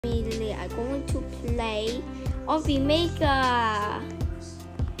going to play obby maker.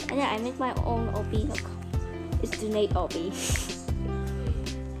 And then I make my own obby. Look, it's donate obby.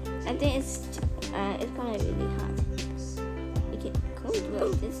 I think it's gonna be really hard. Okay, can we do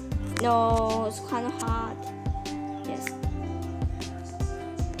like this? No, it's kind of hard. Yes.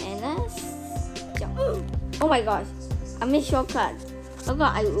 And let's jump. Oh my gosh, I made shortcut. Oh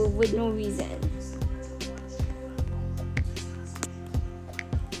god, with no reason.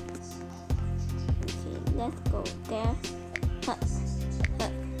 Okay, let's go there.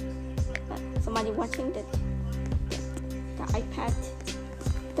 Somebody watching the iPad.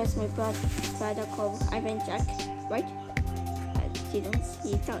 That's my brother called Ivan Jack, right? He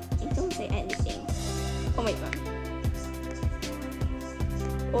don't say anything. Oh my god.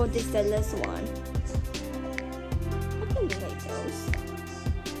 Oh, this is the last one. I can do like those.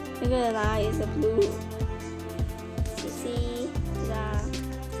 Look at the line is a blue. You see that?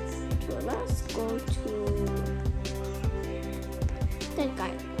 So let's go to that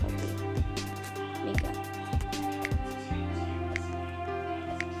guy. Okay. Makeup.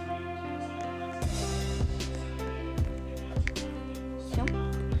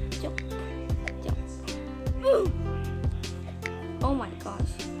 Oh my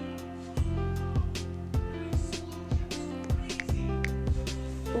gosh.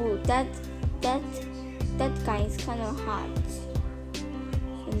 Oh, that guy is kind of hard.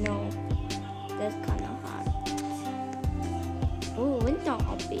 No, that's kind of hard. Oh, winter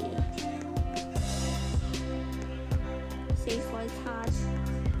obby. Safe was hard.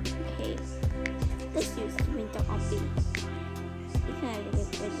 Okay, let's use winter obby.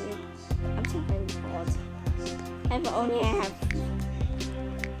 I'm so very bored. I have.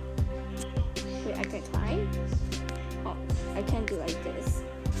 Wait, I can try. Oh, I can do like this.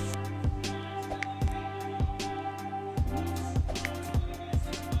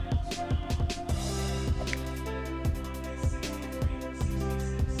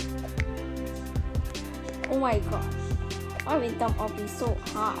 Oh my gosh, why will that all be so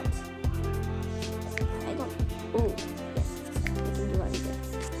hard? I don't. Oh, yes, I can do like this.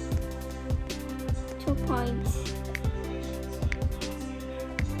 2 points.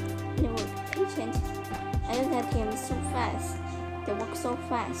 They were patient. I don't have him so fast. They work so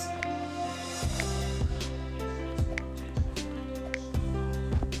fast.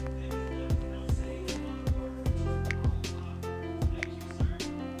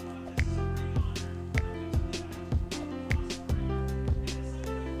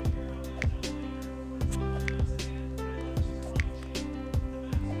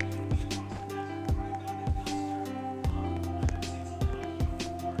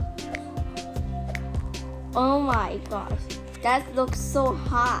 Oh my gosh, that looks so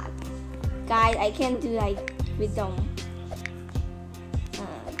hard. Guys, I can't do like with them.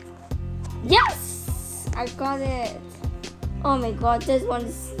 Yes! I got it. Oh my god, this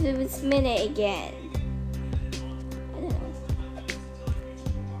one's spinning again. I don't know.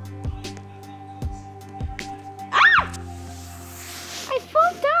 Ah! I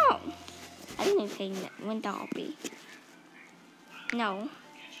fell down. I didn't think that went down obby. No.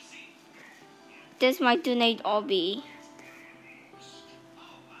 This might donate obby.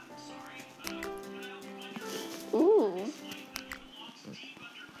 Ooh.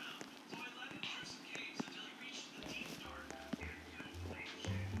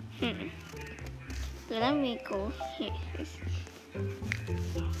 Let me go here.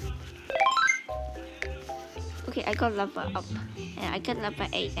 Okay, I got level up. And I got level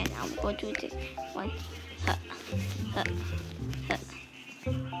 8 and I'll go to this one.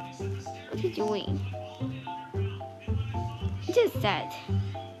 What are you doing? Just that.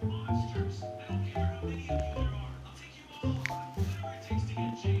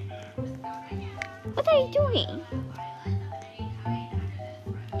 What are you doing?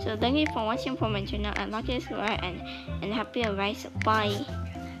 So thank you for watching for my channel and like, subscribe and happy rice. Bye.